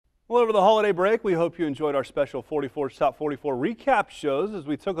Well, over the holiday break, we hope you enjoyed our special 44's Top 44 recap shows as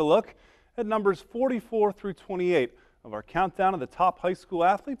we took a look at numbers 44 through 28 of our countdown of the top high school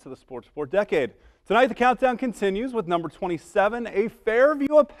athletes of the sports report decade. Tonight, the countdown continues with number 27, a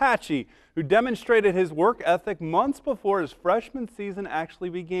Fairview Apache who demonstrated his work ethic months before his freshman season actually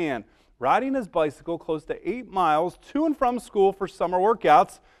began, riding his bicycle close to 8 miles to and from school for summer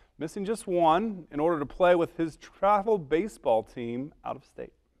workouts, missing just one in order to play with his travel baseball team out of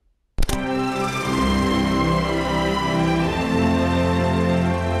state.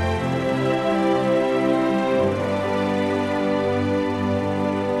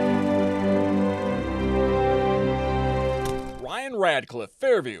 Radcliff,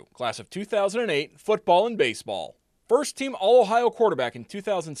 Fairview, class of 2008, football and baseball. First team All-Ohio quarterback in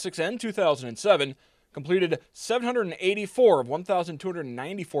 2006 and 2007, completed 784 of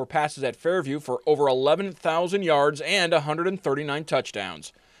 1,294 passes at Fairview for over 11,000 yards and 139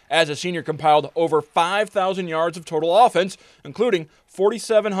 touchdowns. As a senior, compiled over 5,000 yards of total offense, including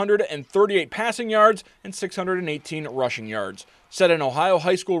 4,738 passing yards and 618 rushing yards. Set an Ohio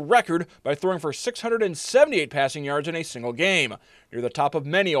high school record by throwing for 678 passing yards in a single game, near the top of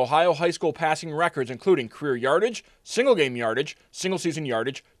many Ohio high school passing records, including career yardage, single game yardage, single season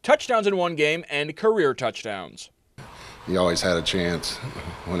yardage, touchdowns in one game, and career touchdowns. He always had a chance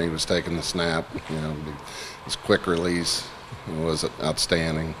when he was taking the snap. His quick release was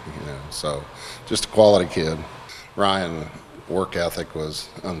outstanding. So just a quality kid. Ryan, work ethic was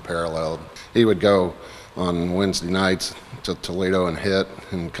unparalleled. He would go on Wednesday nights to Toledo and hit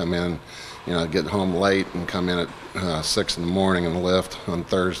and come in, get home late and come in at 6 in the morning and lift on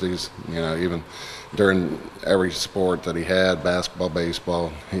Thursdays. Even during every sport that he had, basketball,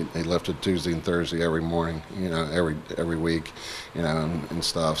 baseball, he lifted Tuesday and Thursday every morning, every week, and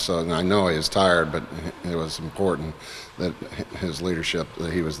stuff. So and I know he was tired, but it was important that his leadership,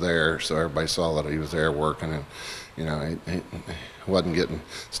 that he was there, so everybody saw that he was there working, and he wasn't getting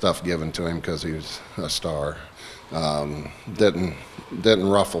stuff given to him because he was a star. Didn't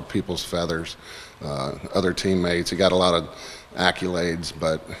ruffle people's feathers. Other teammates, he got a lot of accolades,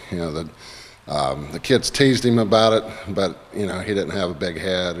 but the kids teased him about it, but he didn't have a big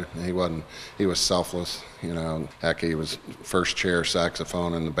head. He was selfless. Heck, he was first chair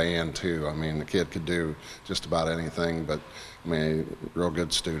saxophone in the band too. The kid could do just about anything, but real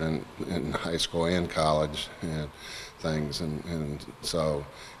good student in high school and college and things, and so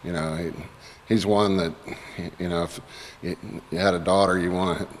he's one that if you had a daughter, you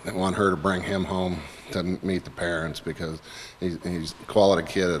want her to bring him home to meet the parents, because he's a quality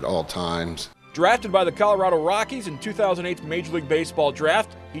kid at all times. Drafted by the Colorado Rockies in 2008's Major League Baseball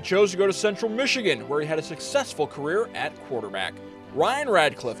draft, he chose to go to Central Michigan, where he had a successful career at quarterback. Ryan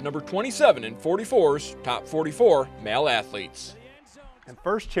Radcliff, number 27 in 44's Top 44 Male Athletes. And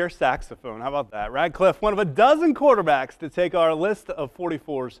first chair saxophone, how about that? Radcliff, one of a dozen quarterbacks to take our list of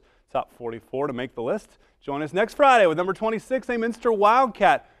 44's Top 44 to make the list. Join us next Friday with number 26, a Minster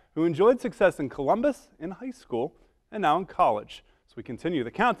Wildcat, who enjoyed success in Columbus in high school and now in college. So we continue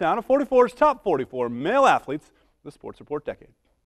the countdown of 44's Top 44 Male Athletes, the Sports Report Decade.